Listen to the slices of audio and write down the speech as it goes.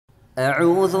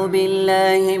أعوذ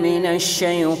بالله من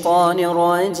الشيطان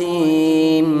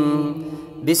الرجيم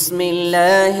بسم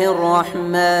الله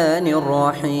الرحمن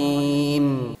الرحيم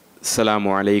السلام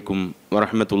عليكم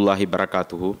ورحمة الله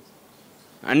وبركاته.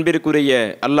 அன்பிற்குரிய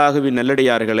அல்லாஹுவின்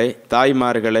நல்லடியார்களே,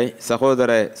 தாய்மார்களே, சகோதர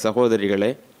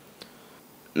சகோதரிகளே,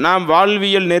 நாம்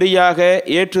வாழ்வியல் நெறியாக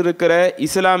ஏற்றிருக்கிற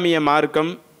இஸ்லாமிய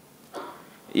மார்க்கம்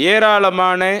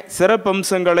ஏராளமான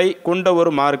சிறப்பம்சங்களை கொண்ட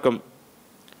ஒரு மார்க்கம்.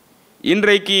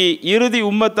 இன்றைக்கு இறுதி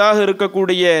உம்மத்தாக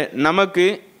இருக்கக்கூடிய நமக்கு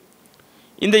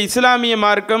இந்த இஸ்லாமிய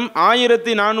மார்க்கம்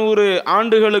 1400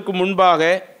 ஆண்டுகளுக்கு முன்பாக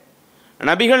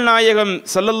நபிகள் நாயகம்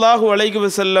ஸல்லல்லாஹு அலைஹி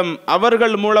வஸல்லம்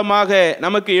அவர்கள் மூலமாக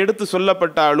நமக்கு எடுத்து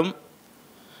சொல்லப்பட்டாலும்,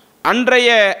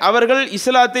 அன்றைய அவர்கள்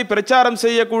இஸ்லாத்தை பிரச்சாரம்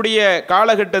செய்யக்கூடிய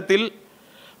காலகட்டத்தில்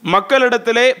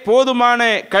மக்களிடத்திலே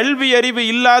போதுமான கல்வி அறிவு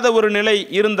இல்லாத ஒரு நிலை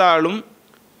இருந்தாலும்,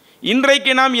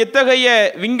 இன்றைக்கு நாம் எத்தகைய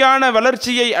விஞ்ஞான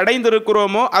வளர்ச்சியை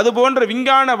அடைந்திருக்கிறோமோ அதுபோன்ற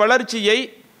விஞ்ஞான வளர்ச்சியை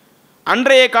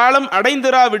அன்றைய காலம்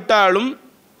அடைந்திராவிட்டாலும்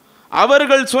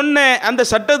அவர்கள் சொன்ன அந்த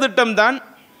சட்டத்திட்டம்தான்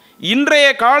இன்றைய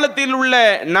காலத்தில் உள்ள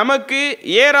நமக்கு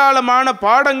ஏராளமான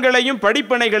பாடங்களையும்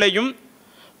படிப்பினைகளையும்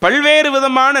பல்வேறு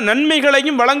விதமான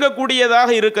நன்மைகளையும் வழங்கக்கூடியதாக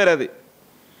இருக்கிறது.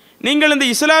 நீங்கள் இந்த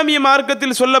இஸ்லாமிய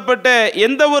மார்க்கத்தில் சொல்லப்பட்ட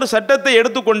எந்த ஒரு சட்டத்தை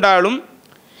எடுத்துக்கொண்டாலும்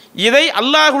இதை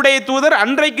அல்லாஹுடைய தூதர்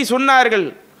அன்றைக்கு சொன்னார்கள்,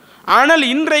 ஆனால்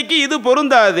இன்றைக்கு இது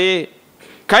பொருந்தாது.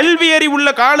 கல்வி அறிவுள்ள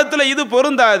காலத்தில் இது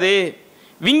பொருந்தாது.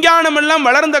 விஞ்ஞானமெல்லாம்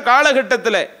வளர்ந்த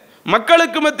காலகட்டத்தில்,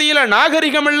 மக்களுக்கு மத்தியில்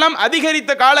நாகரிகமெல்லாம்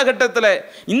அதிகரித்த காலகட்டத்தில்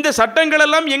இந்த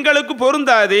சட்டங்களெல்லாம் எங்களுக்கு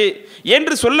பொருந்தாது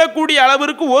என்று சொல்லக்கூடிய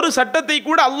அளவிற்கு ஒரு சட்டத்தை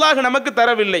கூட அல்லாஹ் நமக்கு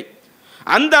தரவில்லை.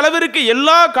 அந்த அளவிற்கு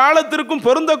எல்லா காலத்திற்கும்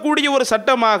பொருந்தக்கூடிய ஒரு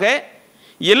சட்டமாக,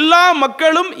 எல்லா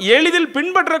மக்களும் எளிதில்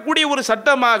பின்பற்றக்கூடிய ஒரு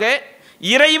சட்டமாக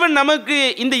இறைவன் நமக்கு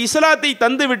இந்த இஸ்லாத்தை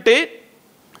தந்துவிட்டு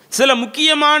சில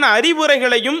முக்கியமான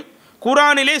அறிவுரைகளையும்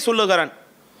குர்ஆனிலே சொல்லுகிறான்.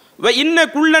 இன்ன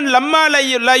குல்லன் லம்மா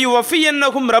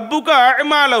லயுவஃபியன்னஹும் ரப்புக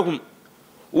அஅமாலஹும்.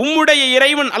 உம்முடைய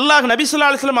இறைவன் அல்லாஹ் நபி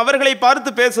ஸல்லல்லாஹு அலைஹி வஸல்லம் அவர்களை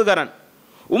பார்த்து பேசுகிறான்.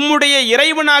 உம்முடைய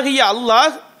இறைவனாகிய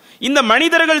அல்லாஹ் இந்த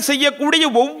மனிதர்கள் செய்யக்கூடிய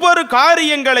ஒவ்வொரு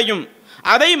காரியங்களையும்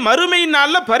அதை மறுமை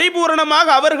நாளில் பரிபூரணமாக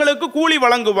அவர்களுக்கு கூலி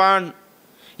வழங்குவான்.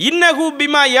 இன்னஹு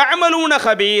பிமா யஅமலூன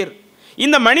கபீர்.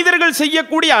 இந்த மனிதர்கள்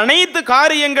செய்யக்கூடிய அனைத்து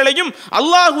காரியங்களையும்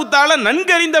அல்லாஹு தஆலா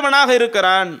நன்கறிந்தவனாக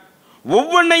இருக்கிறான்.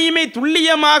 ஒவ்வொன்றையுமே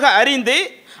துல்லியமாக அறிந்து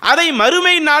அதை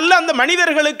மறுமை நாளில் அந்த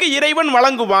மனிதர்களுக்கு இறைவன்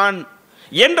வழங்குவான்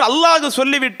என்று அல்லாஹ்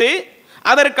சொல்லிவிட்டு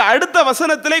அதற்கு அடுத்த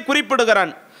வசனத்திலே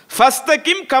குறிப்பிடுகிறான்,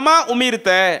 ஃபஸ்தகிம் கமா உமிர்த.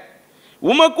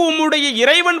 உமக்கு உம்முடைய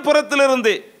இறைவன்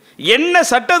புறத்திலிருந்து என்ன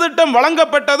சட்டத்திட்டம்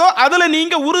வழங்கப்பட்டதோ அதில்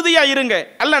நீங்க உறுதியா இருங்க.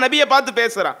 அல்லாஹ் நபியை பார்த்து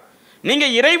பேசுறான். நீங்க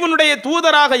இறைவனுடைய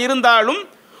தூதராக இருந்தாலும்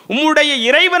உம்முடைய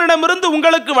இறைவனிடமிருந்து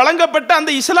உங்களுக்கு வழங்கப்பட்ட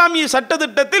அந்த இஸ்லாமிய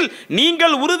சட்டத்திட்டத்தில்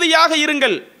நீங்கள் உறுதியாக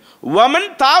இருங்கள். வமன்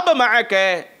தாப மஅக.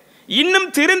 இன்னும்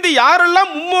திருந்தி யாரெல்லாம்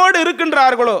உம்மோடு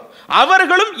இருக்கின்றார்களோ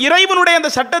அவர்களும் இறைவனுடைய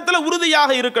அந்த சட்டத்தில்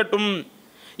உறுதியாக இருக்கட்டும்.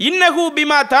 இன்னஹு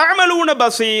பிமா தஅமலூன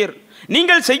பஸீர்.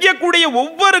 நீங்கள் செய்யக்கூடிய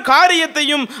ஒவ்வொரு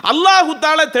காரியத்தையும் அல்லாஹு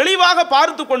தஆலா தெளிவாக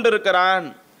பார்த்து கொண்டிருக்கிறான்.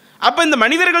 அப்ப இந்த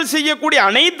மனிதர்கள் செய்யக்கூடிய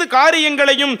அனைத்து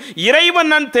காரியங்களையும்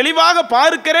இறைவன் நான் தெளிவாக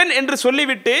பார்க்கிறேன் என்று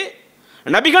சொல்லிவிட்டு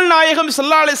நபிகள் நாயகம்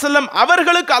ஸல்லல்லாஹு அலைஹி வஸல்லம்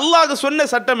அவர்களுக்கு அல்லாஹ் சொன்ன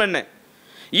சட்டம் என்ன?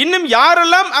 இன்னும்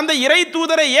யாரெல்லாம் அந்த இறை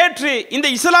தூதரை ஏற்று இந்த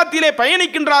இஸ்லாத்திலே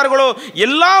பயணிக்கின்றார்களோ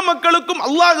எல்லா மக்களுக்கும்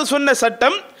அல்லாஹ் சொன்ன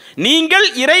சட்டம், நீங்கள்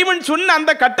இறைவன் சொன்ன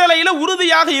அந்த கட்டளையில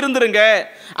உறுதியாக இருந்திருங்க,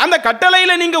 அந்த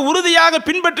கட்டளையில நீங்க உறுதியாக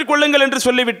பின்பற்றிக் கொள்ளுங்கள் என்று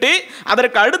சொல்லிவிட்டு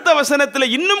அதற்கு அடுத்த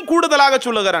வசனத்தில் இன்னும் கூடுதலாக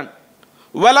சொல்லுகிறான்,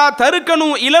 வலா தருக்கனு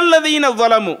இலல்லதீன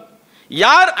ஸலமு.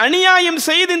 யார் அநியாயம்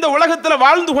செய்து இந்த உலகத்தில்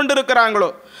வாழ்ந்து கொண்டிருக்கிறாங்களோ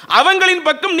அவங்களின்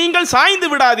பக்கம் நீங்கள் சாய்ந்து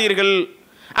விடாதீர்கள்.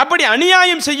 அப்படி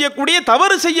அநியாயம் செய்யக்கூடிய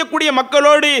தவறு செய்யக்கூடிய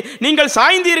மக்களோடு நீங்கள்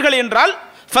சாய்ந்தீர்கள் என்றால்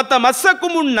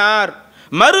ஃபதமஸ்ஸகுமுன்னார்.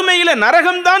 மறுமையில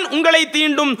நரகம்தான் உங்களை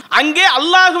தீண்டும். அங்கே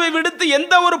அல்லாஹ்வை விடுத்து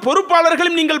எந்த ஒரு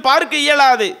பொறுப்பாளர்களும் நீங்கள் பார்க்க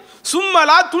இயலாது.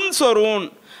 சும்மலா துன்சரூன்.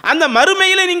 அந்த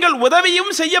மறுமையில நீங்கள்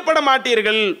உதவியும் செய்யப்பட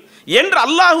மாட்டீர்கள் என்று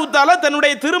அல்லாஹு தஆலா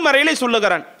தன்னுடைய திருமறையிலே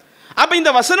சொல்லுகிறான். அப்ப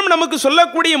இந்த வசனம் நமக்கு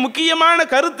சொல்லக்கூடிய முக்கியமான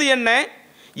கருத்து என்ன?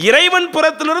 இறைவன்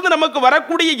புறத்திலிருந்து நமக்கு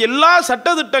வரக்கூடிய எல்லா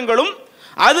சட்டதிட்டங்களும்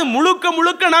அது முழுக்க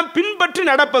முழுக்க நாம் பின்பற்றி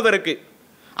நடப்பதற்கு,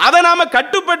 அதை நாம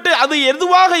கட்டுப்பட்டு அது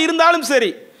எதுவாக இருந்தாலும் சரி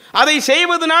அதை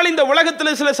செய்வதனால் இந்த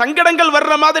உலகத்தில் சில சங்கடங்கள்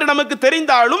வர்ற மாதிரி நமக்கு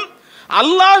தெரிந்தாலும்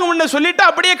அல்லாஹ் உன்னை சொல்லிட்டு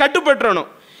அப்படியே கட்டுப்பற்றணும்.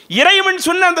 இறைவன்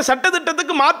சொன்ன அந்த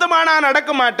சட்டத்திட்டத்துக்கு மாத்தமா நான்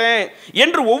நடக்க மாட்டேன்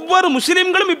என்று ஒவ்வொரு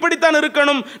முஸ்லிம்களும் இப்படித்தான்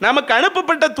இருக்கணும். நமக்கு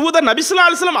அனுப்பப்பட்ட தூதர் நபி ஸல்லல்லாஹு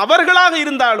அலைஹி வஸல்லம் அவர்களாக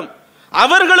இருந்தாலும்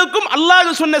அவர்களுக்கும் அல்லாஹ்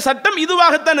சொன்ன சட்டம்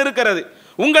இதுவாகத்தான் இருக்கிறது.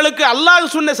 உங்களுக்கு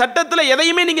அல்லாஹ் சொன்ன சட்டத்தில்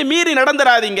எதையுமே நீங்க மீறி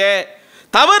நடந்துடாதீங்க.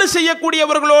 தவறு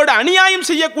செய்யக்கூடியவர்களோடு அநியாயம்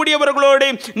செய்யக்கூடியவர்களோடு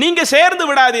நீங்க சேர்ந்து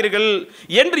விடாதீர்கள்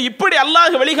என்று இப்படி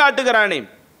அல்லாஹ் வழிகாட்டுகிறானே.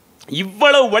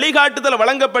 இவ்வளவு வழிகாட்டுதல்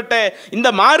வழங்கப்பட்ட இந்த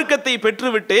மார்க்கத்தை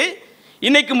பெற்றுவிட்டு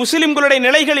இன்னைக்கு முஸ்லிம்களுடைய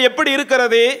நிலைகள் எப்படி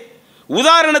இருக்கிறது?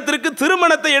 உதாரணத்திற்கு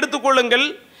திருமணத்தை எடுத்துக்கொள்ளுங்கள்.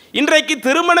 இன்றைக்கு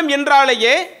திருமணம்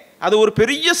என்றாலேயே அது ஒரு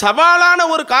பெரிய சவாலான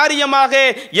ஒரு காரியமாக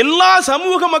எல்லா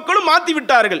சமூக மக்களும்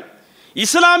மாற்றிவிட்டார்கள்.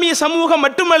 இஸ்லாமிய சமூகம்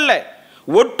மட்டுமல்ல,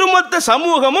 ஒட்டுமொத்த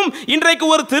சமூகமும் இன்றைக்கு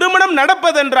ஒரு திருமணம்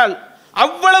நடப்பதென்றால்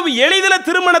அவ்வளவு எளிதில்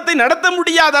திருமணத்தை நடத்த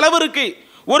முடியாத அளவிற்கு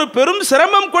ஒரு பெரும்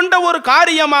சிரமம் கொண்ட ஒரு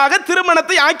காரியமாக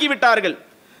திருமணத்தை ஆக்கிவிட்டார்கள்.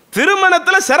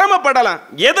 திருமணத்தில் சிரமப்படலாம்.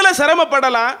 எதில்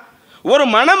சிரமப்படலாம்? ஒரு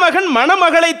மணமகன்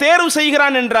மணமகளை தேர்வு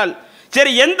செய்கிறான் என்றால்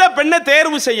சரி, எந்த பெண்ணை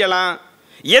தேர்வு செய்யலாம்?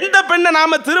 எந்த பெண்ணை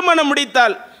நாம திருமணம்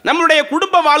முடித்தால் நம்முடைய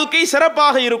குடும்ப வாழ்க்கை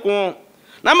சிறப்பாக இருக்கும்?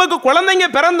 நமக்கு குழந்தைங்க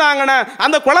பிறந்தாங்கன்னா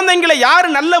அந்த குழந்தைங்களை யாரு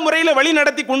நல்ல முறையில் வழி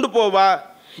நடத்தி கொண்டு போவா?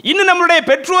 இன்னும் நம்மளுடைய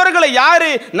பெற்றோர்களை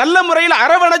யாரு நல்ல முறையில்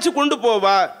அரவணைச்சு கொண்டு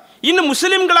போவா? இன்னும்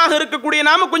முஸ்லிம்களாக இருக்கக்கூடிய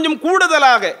நாம கொஞ்சம்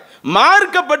கூடுதலாக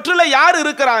மார்க்க பற்றுல யார்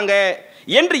இருக்கிறாங்க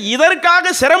என்று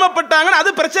இதற்காக சிரமப்பட்டாங்கன்னா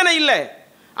அது பிரச்சனை இல்லை.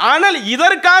 ஆனால்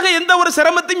இதற்காக எந்த ஒரு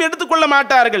சிரமத்தையும் எடுத்துக்கொள்ள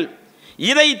மாட்டார்கள்.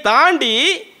 இதை தாண்டி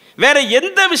வேற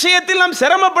எந்த விஷயத்தில் நாம்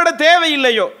சிரமப்பட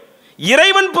தேவையில்லையோ,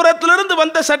 இறைவன் புறத்திலிருந்து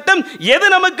வந்த சட்டம் எது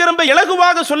நமக்கு ரொம்ப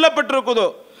இலகுவாக சொல்லப்பட்டிருக்குதோ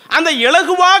அந்த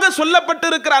இலகுவாக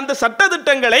சொல்லப்பட்டிருக்கிற அந்த சட்ட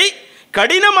திட்டங்களை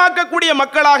கடினமாக்கக்கூடிய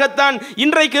மக்களாகத்தான்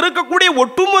இன்றைக்கு இருக்கக்கூடிய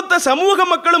ஒட்டுமொத்த சமூக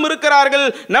மக்களும் இருக்கிறார்கள்.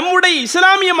 நம்முடைய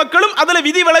இஸ்லாமிய மக்களும் அதில்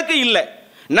விதிவிலக்கு இல்லை.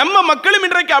 நம்ம மக்களும்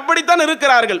இன்றைக்கு அப்படித்தான்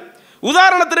இருக்கிறார்கள்.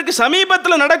 உதாரணத்திற்கு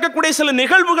சமீபத்தில் நடக்கக்கூடிய சில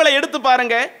நிகழ்வுகளை எடுத்து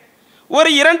பாருங்க. ஒரு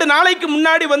 2 நாளைக்கு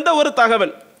முன்னாடி வந்த ஒரு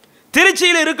தகவல்,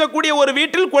 திருச்சியில் இருக்கக்கூடிய ஒரு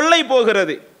வீட்டில் கொள்ளை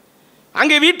போகிறது.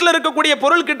 அங்கே வீட்டில் இருக்கக்கூடிய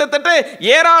பொருள் கிட்டத்தட்ட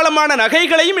ஏராளமான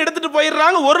நகைகளையும் எடுத்துட்டு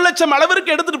போயிடுறாங்க. 1 லட்சம்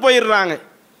அளவிற்கு எடுத்துட்டு போயிடுறாங்க.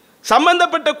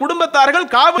 சம்பந்தப்பட்ட குடும்பத்தார்கள்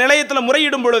காவல் நிலையத்தில்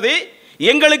முறையிடும் பொழுது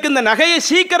எங்களுக்கு இந்த நகையை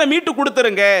சீக்கிரம் மீட்டு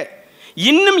கொடுத்துருங்க,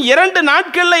 இன்னும் 2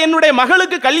 நாட்கள்ல என்னுடைய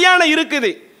மகளுக்கு கல்யாணம்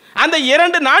இருக்குது, அந்த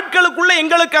 2 நாட்களுக்குள்ள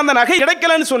எங்களுக்கு அந்த நகை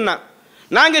கிடைக்கலன்னு சொன்னா,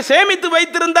 நாங்க சேமித்து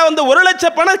வைத்திருந்த அந்த 1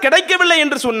 லட்சம் பணம் கிடைக்கவில்லை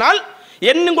என்று சொன்னால்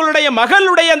எங்களுடைய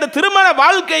மகளுடைய அந்த திருமண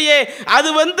வாழ்க்கையே அது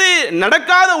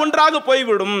நடக்காத ஒன்றாக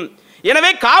போய்விடும். எனவே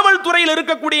காவல்துறையில்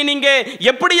இருக்கக்கூடிய நீங்க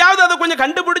எப்படியாவது அதை கொஞ்சம்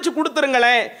கண்டுபிடிச்சு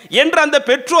கொடுத்துருங்களேன் என்று அந்த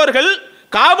பெற்றோர்கள்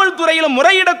காவல்துறையில்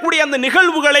முறையிடக்கூடிய அந்த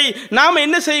நிகழ்வுகளை நாம்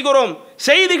என்ன செய்கிறோம்?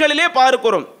 செய்திகளிலே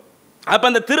பார்க்கிறோம். அப்ப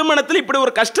அந்த திருமணத்தில் இப்படி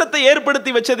ஒரு கஷ்டத்தை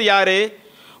ஏற்படுத்தி வச்சது யாரு?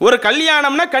 ஒரு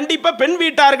கல்யாணம்னா கண்டிப்பா பெண்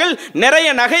வீட்டார்கள் நிறைய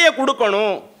நகையை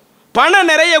கொடுக்கணும், பணம்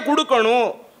நிறைய கொடுக்கணும்,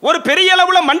 ஒரு பெரிய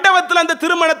அளவுல மண்டபத்தில் அந்த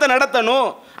திருமணத்தை நடத்தணும்.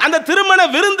 அந்த திருமண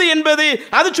விருந்து என்பது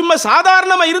அது சும்மா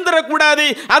சாதாரணமா இருந்துடக்கூடாது,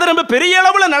 அது ரொம்ப பெரிய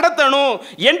அளவுல நடத்தணும்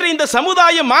என்று இந்த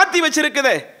சமுதாயம் மாத்தி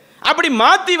வச்சிருக்குது. அப்படி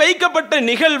மாத்தி வைக்கப்பட்ட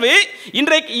நிகழ்வு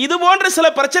இன்றைக்கு இது போன்ற சில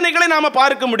பிரச்சனைகளை நாம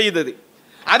பார்க்க முடியுது.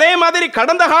 அதே மாதிரி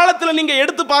கடந்த காலத்தில் நீங்க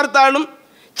எடுத்து பார்த்தாலும்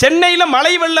சென்னையில்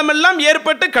மழை வெள்ளம் எல்லாம்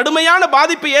ஏற்பட்டு கடுமையான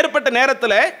பாதிப்பு ஏற்பட்ட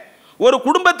நேரத்தில் ஒரு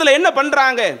குடும்பத்தில் என்ன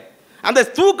பண்றாங்க? அந்த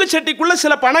தூக்கு சட்டிக்குள்ள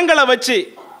சில பணங்களை வச்சு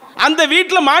அந்த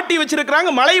வீட்டில் மாட்டி வச்சிருக்கிறாங்க.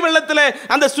 மழை வெள்ளத்தில்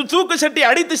அந்த தூக்கு சட்டி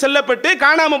அடித்து செல்லப்பட்டு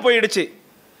காணாம போயிடுச்சு.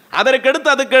 அதற்கடுத்து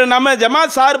அதுக்கு நம்ம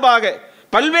ஜமாத் சார்பாக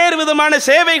பல்வேறு விதமான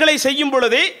சேவைகளை செய்யும்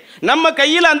பொழுது நம்ம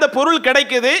கையில் அந்த பொருள்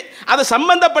கிடைக்குது, அதை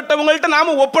சம்பந்தப்பட்டவங்கள்ட்ட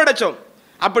நாம ஒப்படைச்சோம்.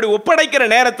 அப்படி ஒப்படைக்கிற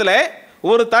நேரத்தில்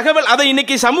ஒரு தகவல், அதை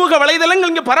இன்னைக்கு சமூக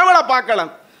வலைதளங்கள் இங்கே பரவலாக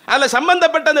பார்க்கலாம். அதில்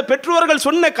சம்பந்தப்பட்ட அந்த பெற்றோர்கள்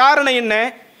சொன்ன காரணம் என்ன?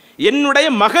 என்னுடைய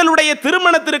மகளுடைய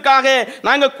திருமணத்திற்காக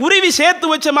நாங்கள் குருவி சேர்த்து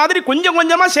வச்ச மாதிரி கொஞ்சம்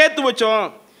கொஞ்சமாக சேர்த்து வச்சோம்,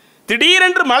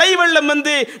 திடீரென்று மழை வெள்ளம்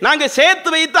நாங்கள் சேர்த்து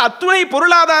வைத்து அத்துணை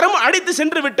பொருளாதாரம் அடித்து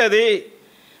சென்று விட்டது.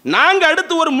 நாங்கள்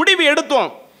அடுத்து ஒரு முடிவு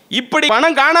எடுத்தோம், இப்படி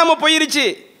பணம் காணாம போயிருச்சு,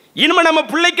 இனிமே நம்ம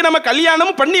பிள்ளைக்கு நம்ம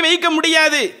கல்யாணமும் பண்ணி வைக்க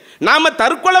முடியாது, நாம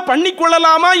தற்கொலை பண்ணி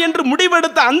கொள்ளலாமா என்று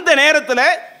முடிவெடுத்த அந்த நேரத்தில்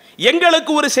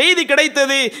எங்களுக்கு ஒரு செய்தி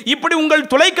கிடைத்தது, இப்படி உங்கள்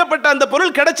துளைக்கப்பட்ட அந்த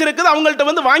பொருள் கிடைச்சிருக்குது,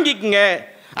 அவங்கள்ட்ட வாங்கிக்குங்க.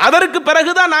 அதற்கு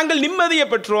பிறகுதான் நாங்கள் நிம்மதியை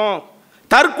பெற்றோம்.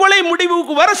 தற்கொலை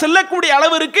முடிவுக்கு வர செல்லக்கூடிய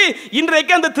அளவிற்கு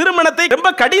இன்றைக்கு அந்த திருமணத்தை ரொம்ப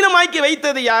கடினமாக்கி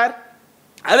வைத்தது யார்?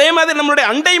 அதே மாதிரி நம்மளுடைய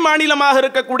அண்டை மாநிலமாக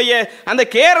இருக்கக்கூடிய அந்த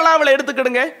கேரளாவில்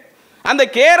எடுத்துக்கிடுங்க. அந்த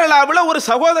கேரளாவில் ஒரு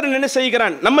சகோதரன் என்ன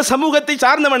செய்கிறான்? நம்ம சமூகத்தை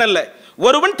சார்ந்தவன் அல்ல,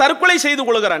 ஒருவன் தற்கொலை செய்து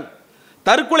கொள்கிறான்.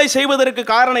 தற்கொலை செய்வதற்கு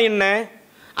காரணம் என்ன?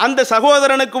 அந்த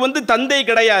சகோதரனுக்கு தந்தை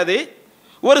கிடையாது,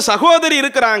 ஒரு சகோதரி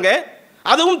இருக்கிறாங்க,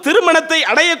 அதுவும் திருமணத்தை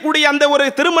அடையக்கூடிய அந்த ஒரு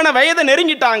திருமண வயதை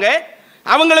நெருங்கிட்டாங்க.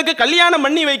 அவங்களுக்கு கல்யாணம்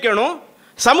பண்ணி வைக்கணும்.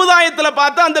 சமுதாயத்தில்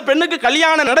பார்த்தா அந்த பெண்ணுக்கு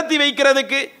கல்யாணம் நடத்தி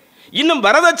வைக்கிறதுக்கு இன்னும்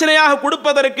வரதட்சணையாக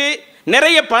கொடுப்பதற்கு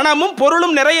நிறைய பணமும்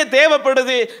பொருளும் நிறைய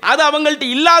தேவைப்படுது. அது அவங்கள்ட்ட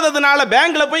இல்லாததுனால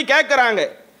பேங்க்ல போய் கேட்குறாங்க,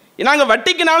 நாங்கள்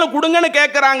வட்டிக்குனாலும் கொடுங்கன்னு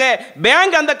கேட்குறாங்க.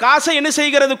 பேங்க் அந்த காசை என்ன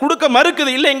செய்கிறது? கொடுக்க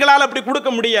மறுக்குது. இல்லை, எங்களால் அப்படி கொடுக்க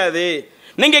முடியாது,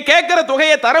 நீங்கள் கேட்குற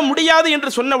தொகையை தர முடியாது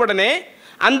என்று சொன்ன உடனே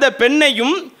அந்த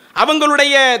பெண்ணையும்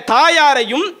அவங்களுடைய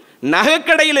தாயாரையும்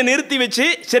நகைக்கடையில் நிறுத்தி வச்சு,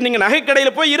 சரி நீங்கள்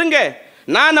நகைக்கடையில் போய் இருங்க,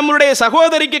 நான் நம்மளுடைய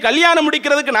சகோதரிக்கு கல்யாணம்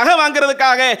முடிக்கிறதுக்கு நகை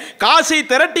வாங்குறதுக்காக காசை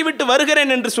திரட்டி விட்டு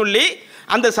வருகிறேன் என்று சொல்லி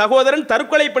அந்த சகோதரன்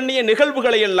தற்கொலை பண்ணிய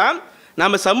நிகழ்வுகளை எல்லாம்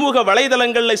நாம் சமூக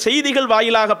வலைதளங்களில் செய்திகள்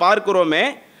வாயிலாக பார்க்கிறோமே.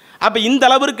 அப்போ இந்த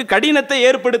அளவிற்கு கடினத்தை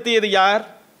ஏற்படுத்தியது யார்?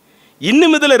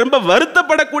 இன்னும் இதில் ரொம்ப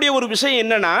வருத்தப்படக்கூடிய ஒரு விஷயம்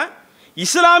என்னன்னா,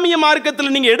 இஸ்லாமிய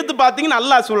மார்க்கத்தில் நீங்கள் எடுத்து பார்த்தீங்கன்னா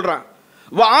அல்லாஹ் சொல்கிறான்,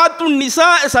 வாத்து நிசா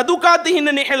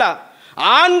சதுகாத்தின் நிகழா,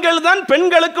 ஆண்கள் தான்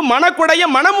பெண்களுக்கு மனக்குடைய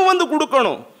மனமும் வந்து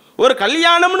கொடுக்கணும். ஒரு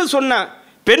கல்யாணம்னு சொன்ன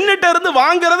பெண்ணிட்ட இருந்து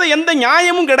வாங்குறது எந்த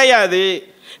நியாயமும் கிடையாது,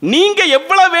 நீங்க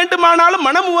எவ்வளவு வேண்டுமானாலும்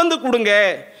மனமும் வந்து கொடுங்க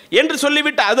என்று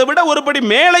சொல்லிவிட்டு அதை விட ஒருபடி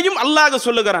மேலையும் அல்லாஹ்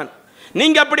சொல்லுகிறான்,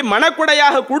 நீங்க அப்படி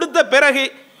மனக்குடையாக கொடுத்த பிறகு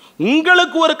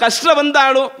உங்களுக்கு ஒரு கஷ்டம்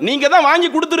வந்தாலும், நீங்க தான் வாங்கி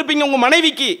கொடுத்துருப்பீங்க உங்க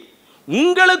மனைவிக்கு,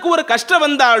 உங்களுக்கு ஒரு கஷ்டம்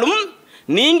வந்தாலும்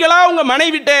நீங்களா உங்க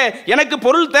மனைவிட்ட எனக்கு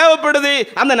பொருள் தேவைப்படுது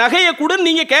அந்த நகையை கொடுன்னு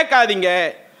நீங்க கேட்காதீங்க.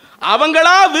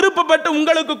 அவங்களா விருப்பப்பட்டு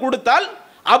உங்களுக்கு கொடுத்தால்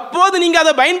அப்போது நீங்க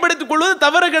அதை பயன்படுத்திக் கொள்வது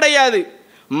தவறு கிடையாது.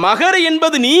 மகர்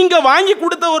என்பது நீங்க வாங்கி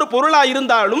கொடுத்த ஒரு பொருளா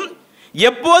இருந்தாலும்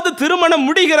எப்போது திருமணம்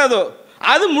முடிகிறதோ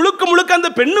அது முழுக்க முழுக்க அந்த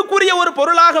பெண்ணுக்குரிய ஒரு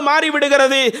பொருளாக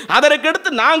மாறிவிடுகிறது. அதற்கடுத்து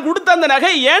நான் கொடுத்த அந்த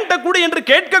நகை ஏன்ட்ட கூட என்று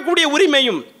கேட்கக்கூடிய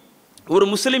உரிமையும் ஒரு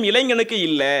முஸ்லிம் இளைஞனுக்கு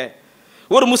இல்லை,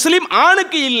 ஒரு முஸ்லிம்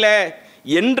ஆணுக்கு இல்லை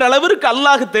என்ற அளவிற்கு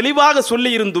அல்லாஹ் தெளிவாக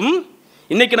சொல்லி இருந்தும்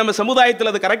இன்னைக்கு நம்ம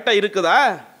சமுதாயத்தில் அது கரெக்டா இருக்குதா?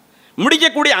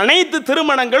 முடிக்கக்கூடிய அனைத்து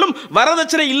திருமணங்களும்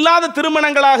வரதட்சணை இல்லாத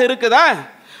திருமணங்களாக இருக்குதா?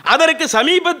 அதற்கு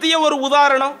சமீபத்திய ஒரு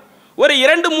உதாரணம், ஒரு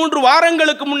 2-3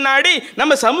 வாரங்களுக்கு முன்னாடி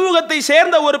நம்ம சமூகத்தை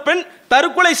சேர்ந்த ஒரு பெண்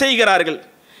தற்கொலை செய்கிறார்கள்.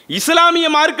 இஸ்லாமிய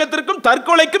மார்க்கத்திற்கும்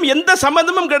தற்கொலைக்கும் எந்த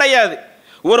சம்பந்தமும் கிடையாது.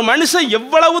 ஒரு மனுஷன்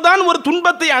எவ்வளவுதான் ஒரு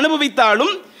துன்பத்தை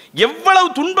அனுபவித்தாலும், எவ்வளவு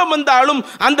துன்பம் வந்தாலும்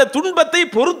அந்த துன்பத்தை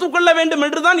பொறுத்து கொள்ள வேண்டும்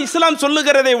என்றுதான் இஸ்லாம்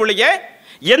சொல்லுகிறதே ஒழிய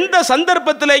எந்த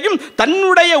சந்தர்ப்பத்திலேயும்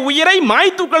தன்னுடைய உயிரை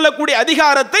மாய்த்து கொள்ளக்கூடிய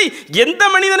அதிகாரத்தை எந்த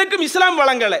மனிதனுக்கும் இஸ்லாம்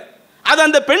வழங்கலை. அது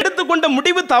அந்த பெண் எடுத்துக்கொண்ட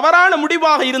முடிவு தவறான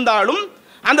முடிவாக இருந்தாலும்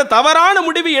அந்த தவறான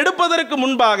முடிவு எடுப்பதற்கு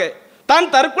முன்பாக, தான்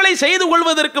தற்கொலை செய்து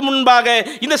கொள்வதற்கு முன்பாக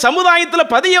இந்த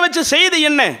சமுதாயத்தில் பதிய வச்ச செய்தி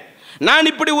என்ன? நான்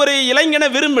இப்படி ஒரு இளைஞனை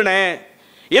விரும்பினேன்,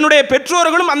 என்னுடைய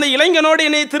பெற்றோர்களும் அந்த இளைஞனோடு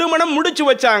என்னை திருமணம் முடிச்சு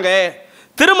வச்சாங்க,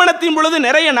 திருமணத்தின் பொழுது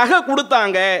நிறைய நகை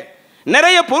கொடுத்தாங்க,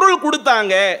 நிறைய பொருள்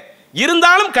கொடுத்தாங்க,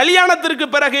 இருந்தாலும் கல்யாணத்திற்கு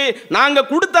பிறகு நாங்கள்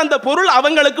கொடுத்த அந்த பொருள்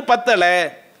அவங்களுக்கு பத்தலை,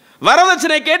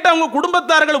 வரதட்சணை கேட்டு அவங்க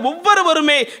குடும்பத்தார்கள்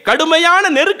ஒவ்வொருவருமே கடுமையான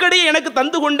நெருக்கடியை எனக்கு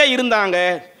தந்து கொண்டே இருந்தாங்க.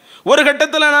 ஒரு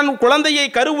கட்டத்தில் நான் குழந்தையை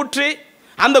கருவுற்று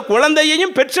அந்த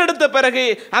குழந்தையையும் பெற்றெடுத்த பிறகு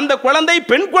அந்த குழந்தை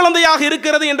பெண் குழந்தையாக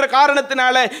இருக்கிறது என்ற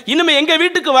காரணத்தினால இனிமே எங்க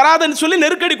வீட்டுக்கு வராதுன்னு சொல்லி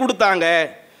நெருக்கடி கொடுத்தாங்க.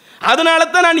 அதனால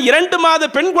தான் நான் 2 மாத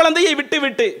பெண் குழந்தையை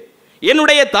விட்டு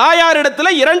என்னுடைய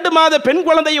தாயாரிடத்தில் 2 மாத பெண்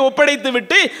குழந்தையை ஒப்படைத்து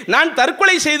விட்டு நான்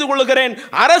தற்கொலை செய்து கொள்கிறேன்.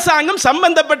 அரசாங்கம்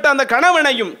சம்பந்தப்பட்ட அந்த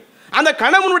கணவனையும் அந்த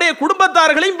கணவனுடைய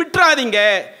குடும்பத்தார்களையும் விட்டுறாதீங்க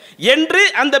என்று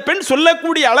அந்த பெண்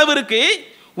சொல்லக்கூடிய அளவிற்கு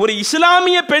ஒரு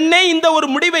இஸ்லாமிய பெண்ணே இந்த ஒரு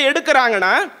முடிவை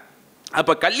எடுக்கிறாங்கன்னா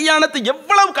அப்ப கல்யாணத்தை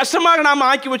எவ்வளவு கஷ்டமாக நாம்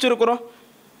ஆக்கி வச்சிருக்கிறோம்.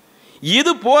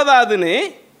 இது போதாதுன்னு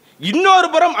இன்னொரு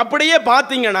புறம் அப்படியே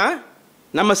பார்த்தீங்கன்னா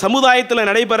நம்ம சமுதாயத்தில்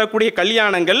நடைபெறக்கூடிய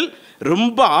கல்யாணங்கள்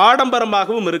ரொம்ப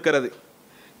ஆடம்பரமாகவும் இருக்கிறது,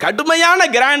 கடுமையான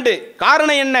கிராண்டு.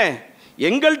 காரணம் என்ன?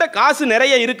 எங்கள்கிட்ட காசு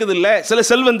நிறைய இருக்குது இல்லை சில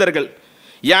செல்வந்தர்கள்,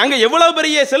 யாங்க எவ்வளவு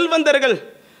பெரிய செல்வந்தர்கள்,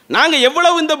 நாங்கள்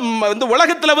எவ்வளவு இந்த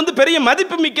உலகத்தில் பெரிய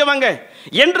மதிப்பு மிக்கவங்க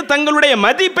என்று தங்களுடைய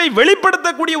மதிப்பை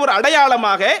வெளிப்படுத்தக்கூடிய ஒரு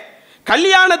அடையாளமாக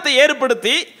கல்யாணத்தை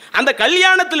ஏற்படுத்தி அந்த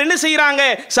கல்யாணத்தில் என்ன செய்யறாங்க?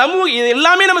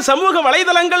 எல்லாமே நம்ம சமூக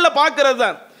வலைதளங்களில் பார்க்கறது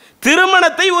தான்.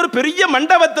 திருமணத்தை ஒரு பெரிய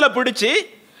மண்டபத்தில் பிடிச்சி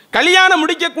கல்யாணம்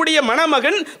முடிக்கக்கூடிய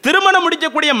மணமகன் திருமணம்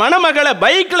முடிக்கக்கூடிய மணமகளை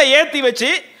பைக்கில் ஏற்றி வச்சு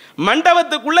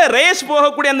மண்டபத்துக்குள்ள ரேஸ்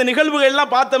போகக்கூடிய அந்த நிகழ்வுகள்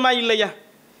எல்லாம் பார்த்தோமா இல்லையா?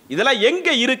 இதெல்லாம் எங்க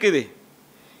இருக்குது?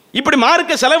 இப்படி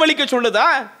மார்க்க செலவழிக்க சொல்லுதா?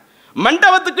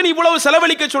 மண்டபத்துக்கு நீ இவ்வளவு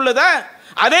செலவழிக்க சொல்லுதா?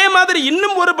 அதே மாதிரி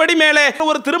இன்னும் ஒரு படி மேலே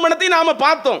ஒரு திருமணத்தை நாம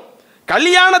பார்த்தோம்.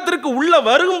 கல்யாணத்திற்கு உள்ள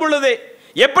வரும் பொழுதே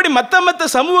எப்படி மத்த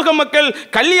சமூக மக்கள்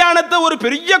கல்யாணத்தை ஒரு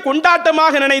பெரிய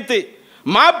கொண்டாட்டமாக நினைத்து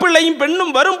மாப்பிள்ளையும்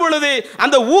பெண்ணும் வரும் பொழுது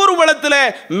அந்த ஊர்வலத்தில்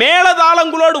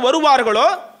மேலதாளங்களோடு வருவார்களோ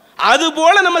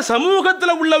அதுபோல நம்ம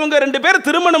சமூகத்தில் உள்ளவங்க 2 பேர்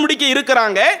திருமணம் முடிக்க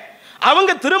இருக்கிறாங்க.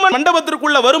 அவங்க திருமண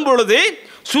மண்டபத்திற்குள்ள வரும் பொழுது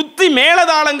சுத்தி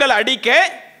மேலதாளங்கள் அடிக்க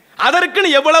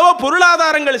அதற்குன்னு எவ்வளவோ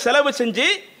பொருளாதாரங்கள் செலவு செஞ்சு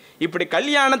இப்படி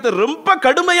கல்யாணத்தை ரொம்ப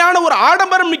கடுமையான ஒரு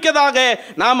ஆடம்பரம் மிக்கதாக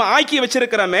நாம் ஆக்கி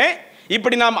வச்சிருக்கிறோமே.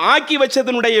 இப்படி நாம் ஆக்கி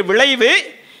வச்சதனுடைய விளைவு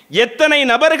எத்தனை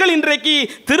நபர்கள் இன்றைக்கு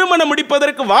திருமணம்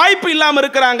முடிப்பதற்கு வாய்ப்பு இல்லாமல்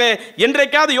இருக்கிறாங்க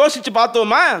என்றைக்காவது யோசிச்சு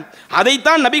பார்த்தோமா?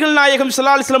 அதைத்தான் நபிகள் நாயகம்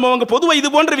ஸல்லல்லாஹு அலைஹி வஸல்லம் அவங்க பொதுவாக இது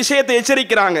போன்ற விஷயத்தை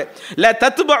எச்சரிக்கிறாங்க. ல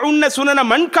தத்பஉன்ன சுனன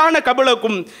மன் கான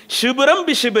கபலக்கும் ஷிப்ரம்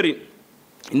பி ஷிப்ரின்.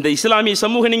 இந்த இஸ்லாமிய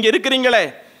சமூகம் நீங்க இருக்கிறீங்களே,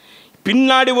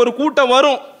 பின்னாடி ஒரு கூட்டம்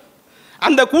வரும்,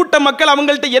 அந்த கூட்ட மக்கள்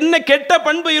அவங்கள்ட்ட என்ன கெட்ட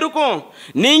பண்பு இருக்கும்?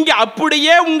 நீங்க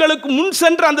அப்படியே உங்களுக்கு முன்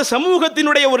சென்ற அந்த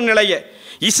சமூகத்தினுடைய ஒரு நிலையை,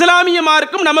 இஸ்லாமிய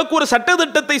மார்க்கம் நமக்கு ஒரு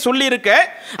சட்டத்திட்டத்தை சொல்லியிருக்க,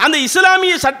 அந்த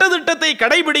இஸ்லாமிய சட்டத்திட்டத்தை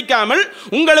கடைபிடிக்காமல்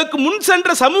உங்களுக்கு முன்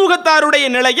சென்ற சமூகத்தாருடைய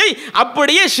நிலையை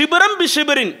அப்படியே ஷிபரம் பி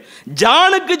ஷிபரின்,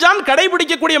 ஜானுக்கு ஜான்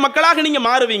கடைபிடிக்கக்கூடிய மக்களாக நீங்க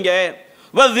மாறுவீங்க.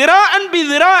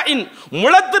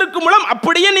 முளத்திற்கு முளம்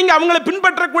அப்படியே நீங்க அவங்களை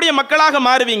பின்பற்றக்கூடிய மக்களாக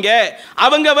மாறுவீங்க.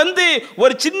 அவங்க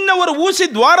ஒரு சின்ன ஒரு ஊசி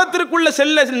துவாரத்திற்குள்ள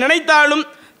செல்ல நினைத்தாலும்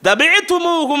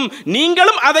தபேதுமுஹும்,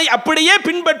 நீங்களும் அதை அப்படியே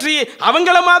பின்பற்றி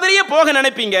அவங்கள மாதிரியே போக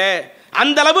நினைப்பீங்க.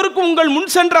 அந்த அளவிற்கு உங்கள் முன்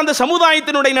சென்ற அந்த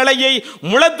சமுதாயத்தினுடைய நிலையை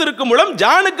முளத்திற்கு முளம்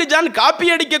ஜானுக்கு ஜான் காப்பி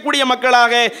அடிக்கக்கூடிய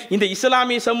மக்களாக இந்த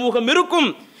இஸ்லாமிய சமூகம் இருக்கும்.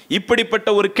 இப்படிப்பட்ட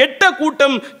ஒரு கெட்ட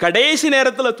கூட்டம் கடைசி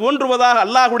நேரத்தில் தோன்றுவதாக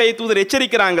அல்லாஹ்வுடைய தூதர்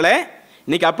எச்சரிக்கிறாங்களே.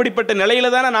 இன்னைக்கு அப்படிப்பட்ட நிலையில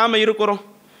தானே நாம இருக்கிறோம்.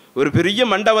 ஒரு பெரிய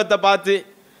மண்டபத்தை பார்த்து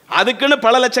அதுக்குன்னு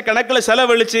பல லட்சக்கணக்கில்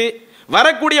செலவழிச்சு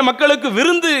வரக்கூடிய மக்களுக்கு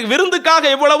விருந்துக்காக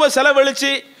எவ்வளவோ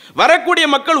செலவழிச்சு வரக்கூடிய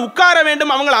மக்கள் உட்கார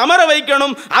வேண்டும், அவங்களை அமர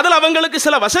வைக்கணும், அதில் அவங்களுக்கு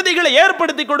சில வசதிகளை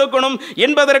ஏற்படுத்தி கொடுக்கணும்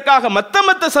என்பதற்காக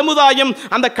மத்த சமுதாயம்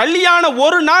அந்த கல்யாண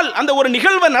ஒரு நாள் அந்த ஒரு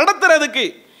நிகழ்வை நடத்துறதுக்கு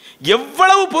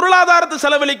எவ்வளவு பொருளாதாரத்தை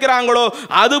செலவழிக்கிறாங்களோ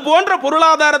அது போன்ற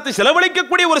பொருளாதாரத்தை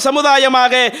செலவழிக்கக்கூடிய ஒரு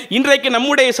சமுதாயமாக இன்றைக்கு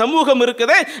நம்முடைய சமூகம்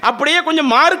இருக்குதே. அப்படியே கொஞ்சம்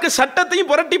மார்க்க சட்டத்தையும்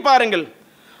புரட்டி பாருங்கள்.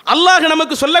 அல்லாஹ்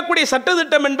நமக்கு சொல்லக்கூடிய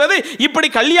சட்டத்திட்டம் என்பது இப்படி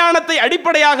கல்யாணத்தை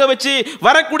அடிப்படையாக வச்சு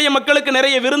வரக்கூடிய மக்களுக்கு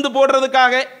நிறைய விருந்து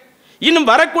போடுறதுக்காக, இன்னும்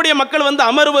வரக்கூடிய மக்கள்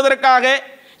அமருவதற்காக,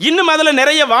 இன்னும் அதில்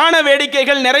நிறைய வான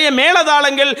வேடிக்கைகள், நிறைய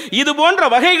மேலதாளங்கள், இது போன்ற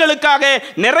வகைகளுக்காக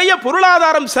நிறைய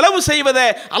பொருளாதாரம் செலவு செய்வதை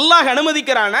அல்லாஹ்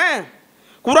அனுமதிக்கிறான?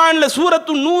 குர்ஆன்ல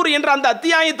சூரத்து நூர் என்ற அந்த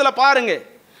அத்தியாயத்தில் பாருங்க,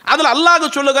 அதில் அல்லாஹ்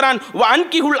சொல்லுகிறான்,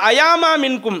 அன்கிஹுல் அயாமா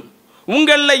மின்கும்,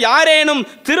 உங்களில் யாரேனும்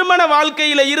திருமண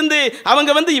வாழ்க்கையில் இருந்து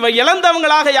அவங்க இவ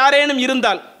இழந்தவங்களாக யாரேனும்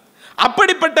இருந்தால்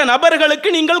அப்படிப்பட்ட நபர்களுக்கு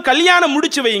நீங்கள் கல்யாணம்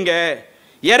முடிச்சு வைங்க.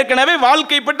 ஏற்கனவே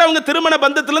வாழ்க்கைப்பட்டு அவங்க திருமண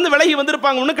பந்தத்திலிருந்து விலகி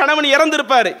வந்திருப்பாங்க, இன்னும் கணவன்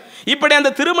இறந்திருப்பாரு. இப்படி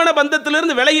அந்த திருமண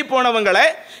பந்தத்திலிருந்து விலகி போனவங்களை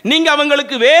நீங்க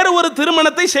அவங்களுக்கு வேறு ஒரு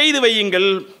திருமணத்தை செய்து வையுங்கள்.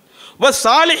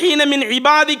 வஸ்ஸாலிஹீன மின்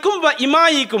இபாதிக்கும் வ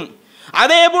இமாயிக்கும்,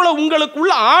 அதே போல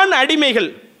உங்களுக்குள்ள ஆண் அடிமைகள்,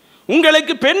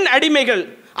 உங்களுக்கு பெண் அடிமைகள்,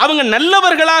 அவங்க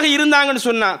நல்லவர்களாக இருந்தாங்கன்னு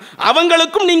சொன்னா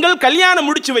அவங்களுக்கும் நீங்கள் கல்யாணம்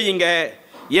முடிச்சு வையுங்க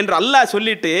என்று அல்லாஹ்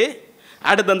சொல்லிட்டு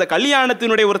அடுத்து அந்த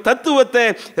கல்யாணத்தினுடைய ஒரு தத்துவத்தை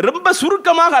ரொம்ப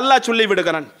சுருக்கமாக அல்லாஹ் சொல்லி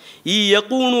விடுகிறான்.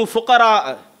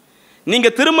 நீங்க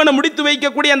திருமணம் முடித்து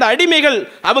வைக்கக்கூடிய அந்த அடிமைகள்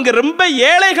அவங்க ரொம்ப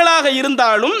ஏழைகளாக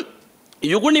இருந்தாலும்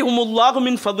யுக்னிஹுமுல்லாஹு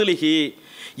மின் ஃபதுலிஹி,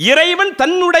 இறைவன்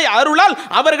தன்னுடைய அருளால்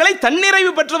அவர்களை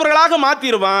தன்னிறைவு பெற்றவர்களாக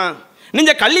மாத்திடுவான்.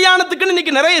 நீங்க கல்யாணத்துக்குன்னு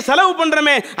இன்னைக்கு நிறைய செலவு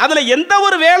பண்றமே, அதுல எந்த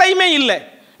ஒரு வேலையுமே இல்லை.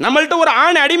 நம்மள்ட்ட ஒரு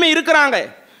ஆண் அடிமை இருக்கிறாங்க,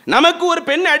 நமக்கு ஒரு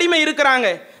பெண் அடிமை இருக்கிறாங்க,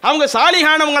 அவங்க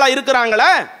சாலிகானவங்களா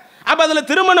இருக்கிறாங்களா? அப்ப அதுல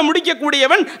திருமணம்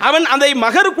முடிக்கக்கூடியவன் அவன் அதை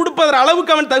மகர் கொடுப்பதற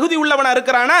அளவுக்கு அவன் தகுதி உள்ளவனா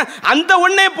இருக்கிறானா? அந்த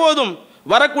ஒன்னே போதும்.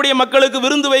 வரக்கூடிய மக்களுக்கு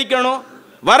விருந்து வைக்கணும்,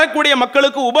 வரக்கூடிய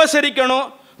மக்களுக்கு உபசரிக்கணும்,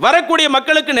 வரக்கூடிய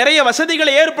மக்களுக்கு நிறைய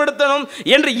வசதிகளை ஏற்படுத்தணும்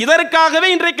என்று இதற்காகவே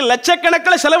இன்றைக்கு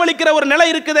லட்சக்கணக்கில் செலவழிக்கிற ஒரு நிலை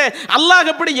இருக்குது.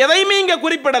 அல்லாஹ் அப்படி எதையுமே இங்க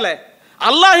குறிப்பிடல.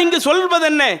 அல்லாஹ் இங்கு சொல்வது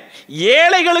என்ன?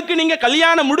 ஏழைகளுக்கு நீங்க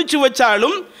கல்யாணம் முடிச்சு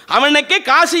வச்சாலும் அவனுக்கே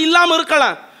காசு இல்லாம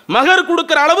இருக்கலாம், மகர்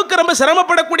கொடுக்கிற அளவுக்கு ரொம்ப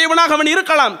சிரமப்படக்கூடியவனாக அவன்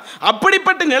இருக்கலாம்.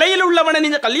 அப்படிப்பட்ட நிலையில் உள்ளவனை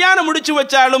நீங்க கல்யாணம் முடிச்சு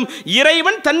வச்சாலும்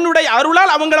இறைவன் தன்னுடைய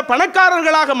அருளால் அவங்களை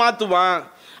பணக்காரர்களாக மாத்துவான்.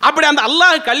 அப்படி அந்த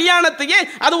அல்லாஹ் கல்யாணத்தையே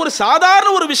அது ஒரு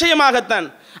சாதாரண ஒரு விஷயமாகத்தான்,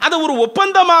 அது ஒரு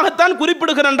ஒப்பந்தமாகத்தான்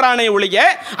குறிப்பிடுகிறானே ஒழிய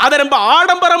அதை ரொம்ப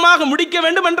ஆடம்பரமாக முடிக்க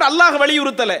வேண்டும் என்று அல்லாஹ்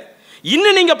வலியுறுத்தல.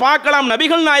 இன்னும் நீங்க பார்க்கலாம்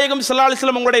நபிகள் நாயகம் ஸல்லல்லாஹு அலைஹி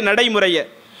வஸல்லம் உங்களுடைய நடைமுறையை.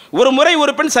 ஒரு முறை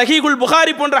ஒரு பெண் சஹீஹுல்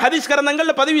புகாரி போன்ற ஹதீஸ்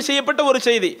கிரந்தங்கள்ல பதிவு செய்யப்பட்ட ஒரு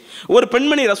செய்தி, ஒரு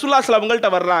பெண்மணி ரசூலுல்லாஹி ஸல்லல்லாஹு அவங்கள்ட்ட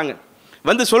வர்றாங்க,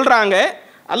 சொல்றாங்க,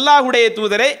 அல்லாஹ்வுடைய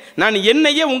தூதரே, நான்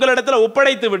என்னையே உங்களிடத்துல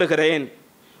ஒப்படைத்து விடுகிறேன்.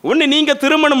 ஒன்று நீங்க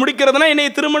திருமணம் முடிக்கிறதுனா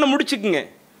என்னைய திருமணம் முடிச்சுக்குங்க,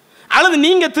 அல்லது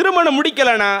நீங்க திருமணம்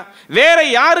முடிக்கலனா வேற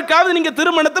யாருக்காவது நீங்க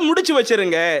திருமணத்தை முடிச்சு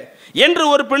வச்சிருங்க என்று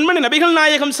ஒரு பெண்மணி நபிகள்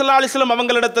நாயகம் ஸல்லல்லாஹு அலைஹி வஸல்லம்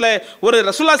அவங்களிடத்துல ஒரு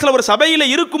ரசூலுல்லாஹி ஸல்லல்லாஹு ஒரு சபையில்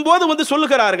இருக்கும்போது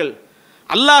சொல்லுகிறார்கள்.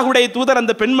 அல்லாஹ்வுடைய தூதர்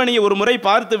அந்த பெண்மணியை ஒரு முறை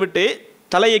பார்த்து விட்டு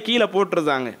தலையை கீழே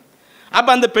போட்டுருந்தாங்க. அப்ப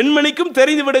அந்த பெண்மணிக்கும்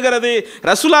தெரிந்து விடுகிறது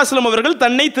ரசூலுல்லாஹி ஸல்லல்லாஹு அவர்கள்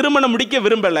தன்னை திருமணம் முடிக்க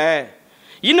விரும்பல.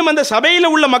 இன்னும் அந்த சபையில்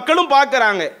உள்ள மக்களும்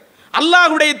பார்க்கறாங்க,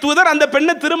 அல்லாஹ்வுடைய தூதர் அந்த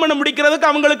பெண்ணை திருமணம் முடிக்கிறதுக்கு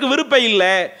அவங்களுக்கு விருப்பம்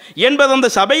இல்லை என்பது அந்த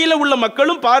சபையில் உள்ள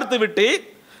மக்களும் பார்த்து விட்டு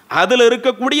அதில்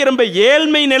இருக்கக்கூடிய ரொம்ப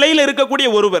ஏழ்மை நிலையில் இருக்கக்கூடிய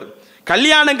ஒருவர்,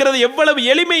 கல்யாணங்கிறது எவ்வளவு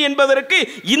எளிமை என்பதற்கு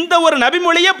இந்த ஒரு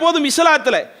நபிமொழியே போதும்.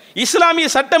 இஸ்லாமிய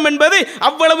சட்டம் என்பது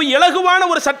அவ்வளவு இலகுவான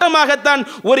ஒரு சட்டமாகத்தான்.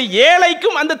 ஒரு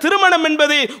ஏழைக்கும் அந்த திருமணம்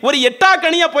என்பது ஒரு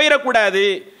எட்டாக்கணியா போயிடக்கூடாது,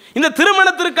 இந்த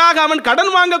திருமணத்திற்காக அவன்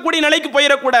கடன் வாங்கக்கூடிய நிலைக்கு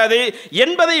போயிடக்கூடாது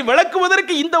என்பதை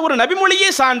விளக்குவதற்கு இந்த ஒரு நபிமொழியே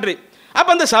சான்று. அப்ப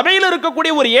அந்த சபையில்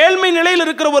இருக்கக்கூடிய ஒரு ஏழ்மை நிலையில்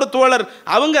இருக்கிற ஒரு தோழர்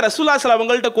அவங்க ரசூலுல்லாஹி ஸல்லல்லாஹு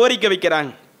அவங்கள்ட்ட கோரிக்கை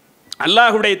வைக்கிறாங்க,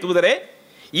 அல்லாஹ்வுடைய தூதரே,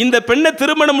 இந்த பெண்ணை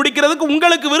திருமணம் முடிக்கிறதுக்கு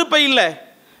உங்களுக்கு விருப்பம் இல்லை,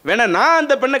 வேணா நான்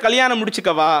அந்த பெண்ணை கல்யாணம்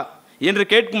முடிச்சுக்கவா என்று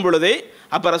கேட்கும் பொழுது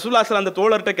அப்போ ரசூலுல்லாஹி ஸல்லல்லாஹு அலைஹி வஸல்லம் அந்த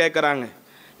தோழர்கிட்ட கேட்குறாங்க,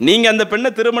 நீங்கள் அந்த பெண்ணை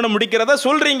திருமணம் முடிக்கிறதா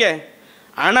சொல்கிறீங்க,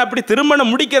 ஆனால் அப்படி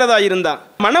திருமணம் முடிக்கிறதா இருந்தா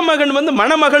மணமகன்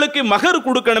மணமகளுக்கு மகர்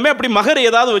கொடுக்கணுமே, அப்படி மகர்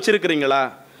ஏதாவது வச்சிருக்கிறீங்களா?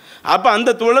 அப்போ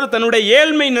அந்த தோழர் தன்னுடைய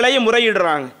ஏழ்மை நிலையை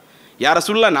முறையிடுறாங்க. யார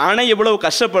சொல்ல, நானே எவ்வளவு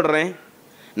கஷ்டப்படுறேன்,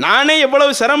 நானே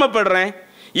எவ்வளவு சிரமப்படுறேன்,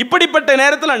 இப்படிப்பட்ட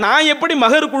நேரத்தில் நான் எப்படி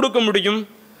மகர் கொடுக்க முடியும்?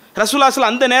 ரசூலுல்லாஹி ஸல்லல்லாஹு அலைஹி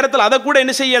வஸல்லம் அந்த நேரத்தில் அதை கூட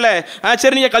என்ன செய்யலை,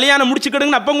 சரி நீங்கள் கல்யாணம்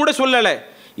முடிச்சுக்கிடுங்கன்னு அப்போ கூட சொல்லலை.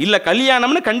 இல்லை,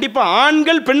 கல்யாணம்னு கண்டிப்பாக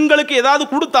ஆண்கள் பெண்களுக்கு ஏதாவது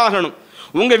கொடுத்தாகணும்.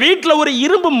 உங்கள் வீட்டில் ஒரு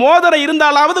இரும்பு மோதிரம்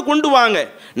இருந்தாலாவது கொண்டு வாங்க,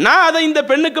 நான் அதை இந்த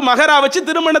பெண்ணுக்கு மகரா வச்சு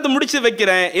திருமணத்தை முடிச்சு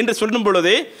வைக்கிறேன் என்று சொல்லும்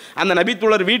பொழுது அந்த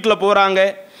நபித்தோழர் வீட்டில் போகிறாங்க.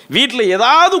 வீட்டில்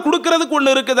ஏதாவது கொடுக்கறதுக்கு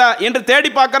ஒன்று இருக்குதா என்று தேடி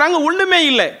பார்க்குறாங்க, ஒன்றுமே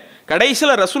இல்லை.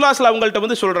 கடைசியில் ரசூலுல்லாஹி ஸல்லல்லாஹு அலைஹி வஸல்லம்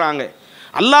அவங்கள்ட்ட சொல்கிறாங்க,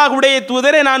 அல்லாஹ்வுடைய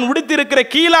தூதரே, நான் உடுத்திருக்கிற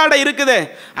கீழாடை இருக்குதே,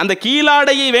 அந்த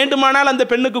கீழாடையை வேண்டுமானால் அந்த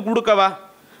பெண்ணுக்கு கொடுக்கவா?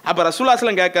 அப்போ ரசூலுல்லாஹி ஸல்லல்லாஹு அலைஹி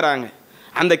வஸல்லம் கேட்குறாங்க,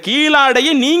 அந்த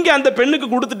கீழாடையை நீங்கள் அந்த பெண்ணுக்கு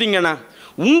கொடுத்துட்டீங்கன்னா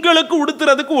உங்களுக்கு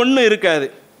உடுத்துறதுக்கு ஒன்றும் இருக்காது,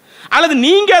 அல்லது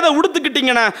நீங்கள் அதை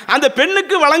உடுத்துக்கிட்டீங்கன்னா அந்த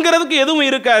பெண்ணுக்கு வழங்குறதுக்கு எதுவும்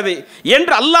இருக்காது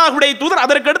என்று அல்லாஹ்வுடைய தூதர்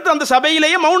அதற்கடுத்து அந்த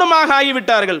சபையிலேயே மௌனமாக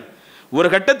ஆகிவிட்டார்கள். ஒரு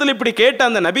கட்டத்தில் இப்படி கேட்ட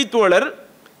அந்த நபித்தோழர்,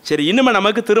 சரி இனிமே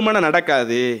நமக்கு திருமணம்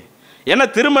நடக்காது, ஏன்னா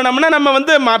திருமணம்னா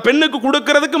நம்ம பெண்ணுக்கு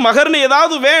கொடுக்கறதுக்கு மகர்னு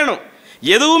ஏதாவது வேணும்,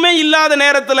 எதுவுமே இல்லாத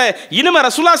நேரத்தில் இனிமே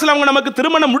ரசூலுல்லாஹி ஸல்லல்லாஹு அலைஹி வஸல்லம் அவங்க நமக்கு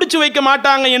திருமணம் முடிச்சு வைக்க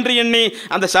மாட்டாங்க என்று எண்ணி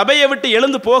அந்த சபையை விட்டு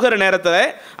எழுந்து போகிற நேரத்தில்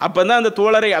அப்போ தான் அந்த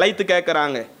தோழரை அழைத்து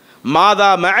கேட்குறாங்க,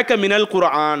 மாதா மஅக மினல்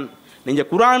குர்ஆன், நீங்கள்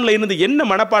குர்ஆனில் இருந்து என்ன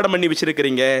மனப்பாடம் பண்ணி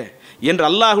வச்சிருக்கிறீங்க என்று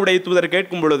அல்லாஹ்வுடைய தூதர்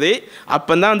கேட்கும் பொழுது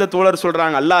அப்போ தான் அந்த தோழர்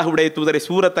சொல்கிறாங்க, அல்லாஹ்வுடைய தூதரை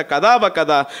சூரத்தை கதாவ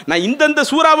கதா, நான் இந்தந்த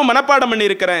சூறாவை மனப்பாடம்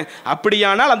பண்ணியிருக்கிறேன்,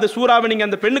 அப்படியானால் அந்த சூறாவை நீங்கள்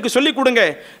அந்த பெண்ணுக்கு சொல்லிக் கொடுங்க,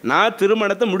 நான்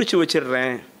திருமணத்தை முடிச்சு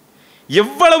வச்சிடுறேன்.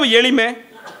 எவ்வளவு எளிமை!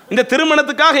 இந்த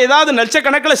திருமணத்துக்காக ஏதாவது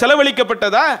லட்சக்கணக்கில்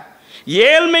செலவழிக்கப்பட்டதா?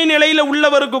 ஏழ்மை நிலையில்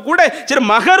உள்ளவருக்கு கூட சரி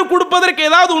மகர் கொடுப்பதற்கு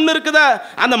ஏதாவது ஒன்று இருக்குதா?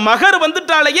 அந்த மகர்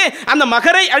வந்துட்டாலேயே அந்த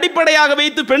மகரை அடிப்படையாக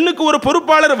வைத்து பெண்ணுக்கு ஒரு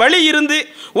பொறுப்பாளர் வழி இருந்து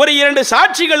ஒரு 2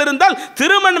 சாட்சிகள் இருந்தால்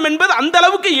திருமணம் என்பது அந்த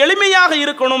அளவுக்கு எளிமையாக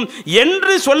இருக்கணும்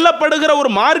என்று சொல்லப்படுகிற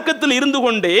ஒரு மார்க்கத்தில் இருந்து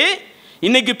கொண்டு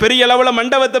இன்னைக்கு பெரிய அளவில்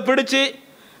மண்டபத்தை பிடிச்சு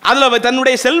அதில்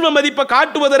தன்னுடைய செல்வ மதிப்பை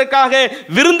காட்டுவதற்காக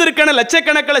விருந்திற்கென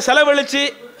லட்சக்கணக்கில் செலவழித்து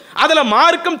அதில்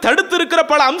மார்க்கம் தடுத்திருக்கிற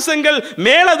பல அம்சங்கள்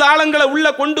மேலதாளங்களை உள்ள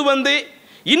கொண்டு வந்து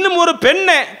இன்னும் ஒரு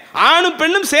பெண்ணை ஆணும்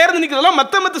பெண்ணும் சேர்ந்து நிற்கிறதெல்லாம்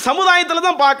மற்ற சமுதாயத்தில்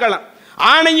தான் பார்க்கலாம்.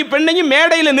 ஆணையும் பெண்ணையும்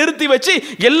மேடையில் நிறுத்தி வச்சு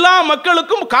எல்லா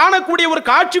மக்களுக்கும் காணக்கூடிய ஒரு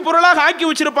காட்சி பொருளாக ஆக்கி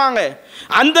வச்சிருப்பாங்க.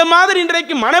 அந்த மாதிரி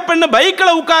இன்றைக்கு மணப்பெண்ணை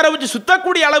பைக்கில் உட்கார வச்சு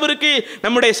சுத்தக்கூடிய அளவிற்கு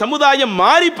நம்முடைய சமுதாயம்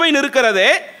மாறி போய் நிற்கிறதே.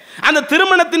 அந்த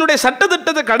திருமணத்தினுடைய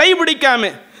சட்டத்திட்டத்தை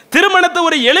கடைபிடிக்காம திருமணத்தை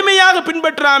ஒரு எளிமையாக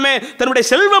பின்பற்றாம தன்னுடைய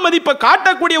செல்வ மதிப்பை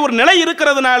காட்டக்கூடிய ஒரு நிலை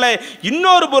இருக்கிறதுனால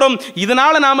இன்னொரு புறம்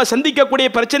இதனால நாம சந்திக்கக்கூடிய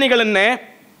பிரச்சனைகள் என்ன?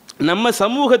 நம்ம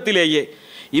சமூகத்திலேயே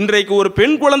இன்றைக்கு ஒரு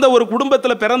பெண் குழந்தை ஒரு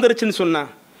குடும்பத்தில் பிறந்துருச்சுன்னு சொன்னா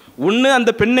ஒன்று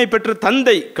அந்த பெண்ணை பெற்ற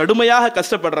தந்தை கடுமையாக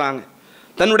கஷ்டப்படுறாங்க.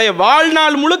 தன்னுடைய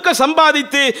வாழ்நாள் முழுக்க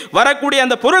சம்பாதித்து வரக்கூடிய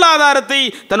அந்த பொருளாதாரத்தை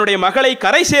தன்னுடைய மகளை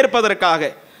கரை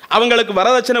சேர்ப்பதற்காக அவங்களுக்கு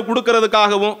வரதட்சணை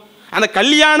கொடுக்கறதுக்காகவும் அந்த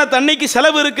கல்யாண தன்னைக்கு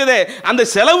செலவு இருக்குதே அந்த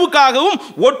செலவுக்காகவும்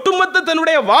ஒட்டுமொத்த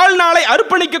தன்னுடைய வாழ்நாளை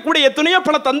அர்ப்பணிக்கக்கூடிய எத்தனையோ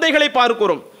பல தந்தைகளை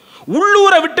பார்க்கிறோம்.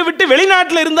 உள்ளூரை விட்டு விட்டு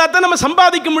வெளிநாட்டில் இருந்தால் தான் நம்ம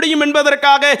சம்பாதிக்க முடியும்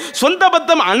என்பதற்காக சொந்த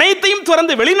பத்தம் அனைத்தையும்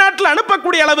திறந்து வெளிநாட்டில்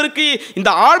அனுப்பக்கூடிய அளவிற்கு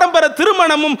இந்த ஆடம்பர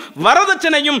திருமணமும்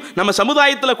வரதட்சணையும் நம்ம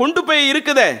சமுதாயத்தில் கொண்டு போய்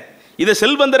இருக்குதே. இதை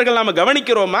செல்வந்தர்கள் நாம்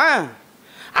கவனிக்கிறோமா?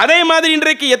 அதே மாதிரி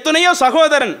இன்றைக்கு எத்தனையோ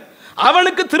சகோதரன்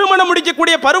அவனுக்கு திருமணம்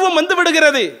முடிக்கக்கூடிய பருவம் வந்து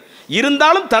விடுகிறது,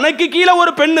 இருந்தாலும் தனக்கு கீழே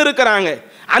ஒரு பெண் இருக்கிறாங்க,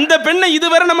 அந்த பெண்ணை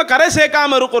இதுவரை நம்ம கரை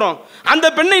சேர்க்காம இருக்கிறோம். அந்த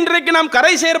பெண்ணை இன்றைக்கு நாம்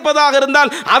கரை சேர்ப்பதாக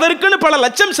இருந்தால் அதற்குன்னு பல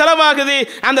லட்சம் செலவாகுது.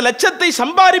 அந்த லட்சத்தை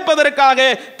சம்பாதிப்பதற்காக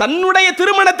தன்னுடைய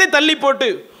திருமணத்தை தள்ளி போட்டு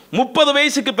 30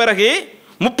 வயசுக்கு பிறகு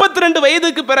 32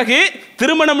 வயதுக்கு பிறகு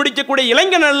திருமணம் முடிக்கக்கூடிய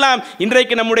இளைஞன் எல்லாம்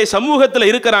இன்றைக்கு நம்முடைய சமூகத்தில்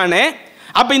இருக்கிறானே.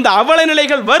 அப்ப இந்த அவல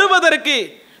நிலைகள் வருவதற்கு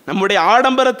நம்முடைய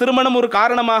ஆடம்பர திருமணம் ஒரு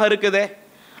காரணமாக இருக்குதே.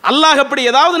 அல்லாஹ் அப்படி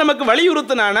ஏதாவது நமக்கு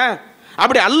வலியுறுத்தினானா?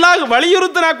 அப்படி அல்லாஹ்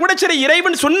வலியுறுத்தினா கூட சரி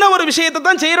இறைவன் சொன்ன ஒரு விஷயத்தை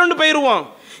தான் செய்யறோம்னு போயிடுவோம்.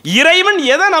 இறைவன்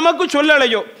எதை நமக்கு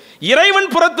சொல்லலையோ,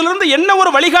 இறைவன் புறத்திலிருந்து என்ன ஒரு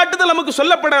வழிகாட்டுதல் நமக்கு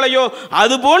சொல்லப்படலையோ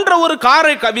அது போன்ற ஒரு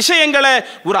விஷயங்களை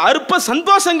ஒரு அற்ப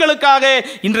சந்தோஷங்களுக்காக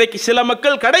இன்றைக்கு சில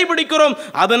மக்கள் கடைபிடிக்கிறோம்.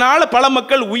 அதனால பல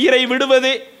மக்கள் உயிரை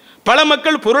விடுவது, பல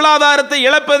மக்கள் பொருளாதாரத்தை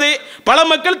இழப்பது, பல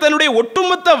மக்கள் தன்னுடைய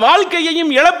ஒட்டுமொத்த வாழ்க்கையையும்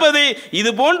இழப்பது, இது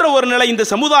போன்ற ஒரு நிலை இந்த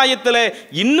சமுதாயத்தில்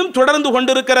இன்னும் தொடர்ந்து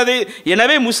கொண்டிருக்கிறது.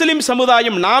 எனவே முஸ்லிம்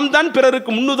சமுதாயம் நாம் தான்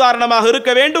பிறருக்கு முன்னுதாரணமாக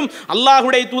இருக்க வேண்டும்.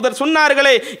 அல்லாஹ்வுடைய தூதர்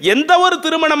சொன்னார்களே, எந்த ஒரு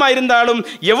திருமணமாக இருந்தாலும்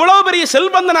எவ்வளவு பெரிய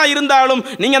செல்வந்தனாக இருந்தாலும்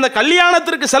நீங்க அந்த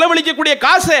கல்யாணத்திற்கு செலவழிக்கக்கூடிய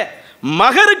காசை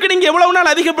மகருக்கு நீங்க எவ்வளவு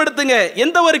நாள் அதிகப்படுத்துங்க,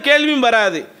 எந்த ஒரு கேள்வியும்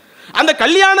வராது. அந்த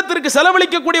கல்யாணத்திற்கு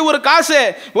செலவழிக்கக்கூடிய ஒரு காசை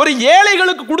ஒரு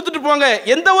ஏழைகளுக்கு கொடுத்துட்டு போங்க,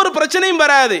 எந்த ஒரு பிரச்சனையும்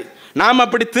வராது. நாம்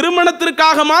அப்படி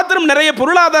திருமணத்திற்காக மாத்திரம் நிறைய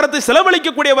பொருளாதாரத்தை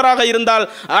செலவழிக்கக்கூடியவராக இருந்தால்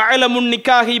அஅலமுன்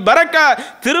நிக்காஹி பரக்கா,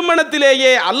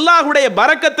 திருமணத்திலேயே அல்லாஹ்வுடைய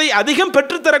பரக்கத்தை அதிகம்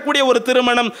பெற்றுத்தரக்கூடிய ஒரு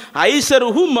திருமணம்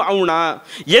ஐஸருஹு மௌனா.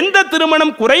 எந்த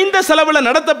திருமணம் குறைந்த செலவில்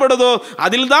நடத்தப்படுதோ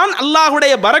அதில்தான்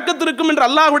அல்லாஹ்வுடைய பரக்கத்து இருக்கும் என்று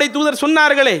அல்லாஹ்வுடைய தூதர்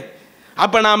சொன்னார்களே.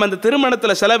 அப்ப நாம் அந்த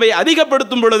திருமணத்தில் செலவை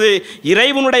அதிகப்படுத்தும் பொழுது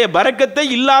இறைவனுடைய பரக்கத்தை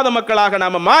இல்லாத மக்களாக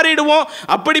நாம் மாறிடுவோம்.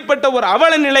 அப்படிப்பட்ட ஒரு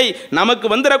அவல நிலை நமக்கு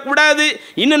வந்துடக்கூடாது.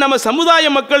 இன்னும் நம்ம சமுதாய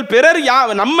மக்கள் பிறர்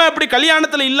நம்ம அப்படி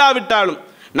கல்யாணத்தில் இல்லாவிட்டாலும்,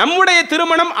 நம்முடைய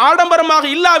திருமணம் ஆடம்பரமாக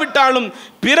இல்லாவிட்டாலும்,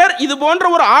 பிறர் இது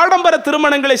போன்ற ஒரு ஆடம்பர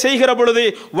திருமணங்களை செய்கிற பொழுது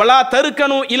வலா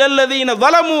தருக்கனு இலல்லதீன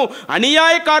வலமு,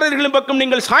 அநியாயக்காரர்களின் பக்கம்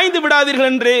நீங்கள் சாய்ந்து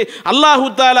விடாதீர்கள் என்று அல்லாஹு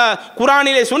தஆலா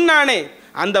குர்ஆனிலே சொன்னானே.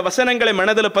 அந்த வசனங்களை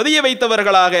மனதில் பதிய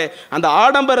வைத்தவர்களாக அந்த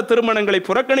ஆடம்பர திருமணங்களை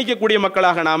புறக்கணிக்கக்கூடிய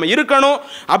மக்களாக நாம் இருக்கணும்.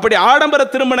 அப்படி ஆடம்பர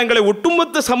திருமணங்களை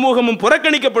ஒட்டுமொத்த சமூகமும்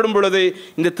புறக்கணிக்கப்படும் பொழுது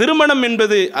இந்த திருமணம்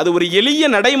என்பது அது ஒரு எளிய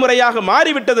நடைமுறையாக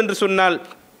மாறிவிட்டது என்று சொன்னால்,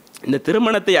 இந்த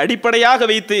திருமணத்தை அடிப்படையாக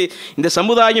வைத்து இந்த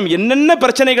சமுதாயம் என்னென்ன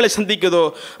பிரச்சனைகளை சந்திக்குதோ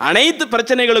அனைத்து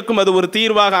பிரச்சனைகளுக்கும் அது ஒரு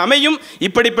தீர்வாக அமையும்.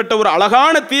 இப்படிப்பட்ட ஒரு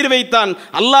அழகான தீர்வைத்தான்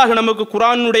அல்லாஹ் நமக்கு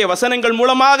குர்ஆனுடைய வசனங்கள்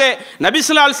மூலமாக, நபி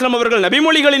ஸல்லல்லாஹு அலைஹி வஸல்லம் அவர்கள்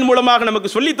நபிமொழிகளின் மூலமாக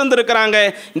நமக்கு சொல்லி தந்திருக்கிறாங்க.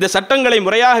 இந்த சட்டங்களை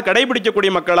முறையாக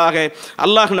கடைபிடிக்கக்கூடிய மக்களாக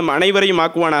அல்லாஹ் நம் அனைவரையும்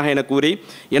ஆக்குவானாக என கூறி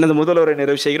எனது முதல்வரை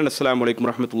நிறைவு செய்கிறேன். அஸ்ஸலாமு அலைக்கும்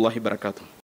வரஹ்மத்துல்லாஹி வபரகாத்துஹு.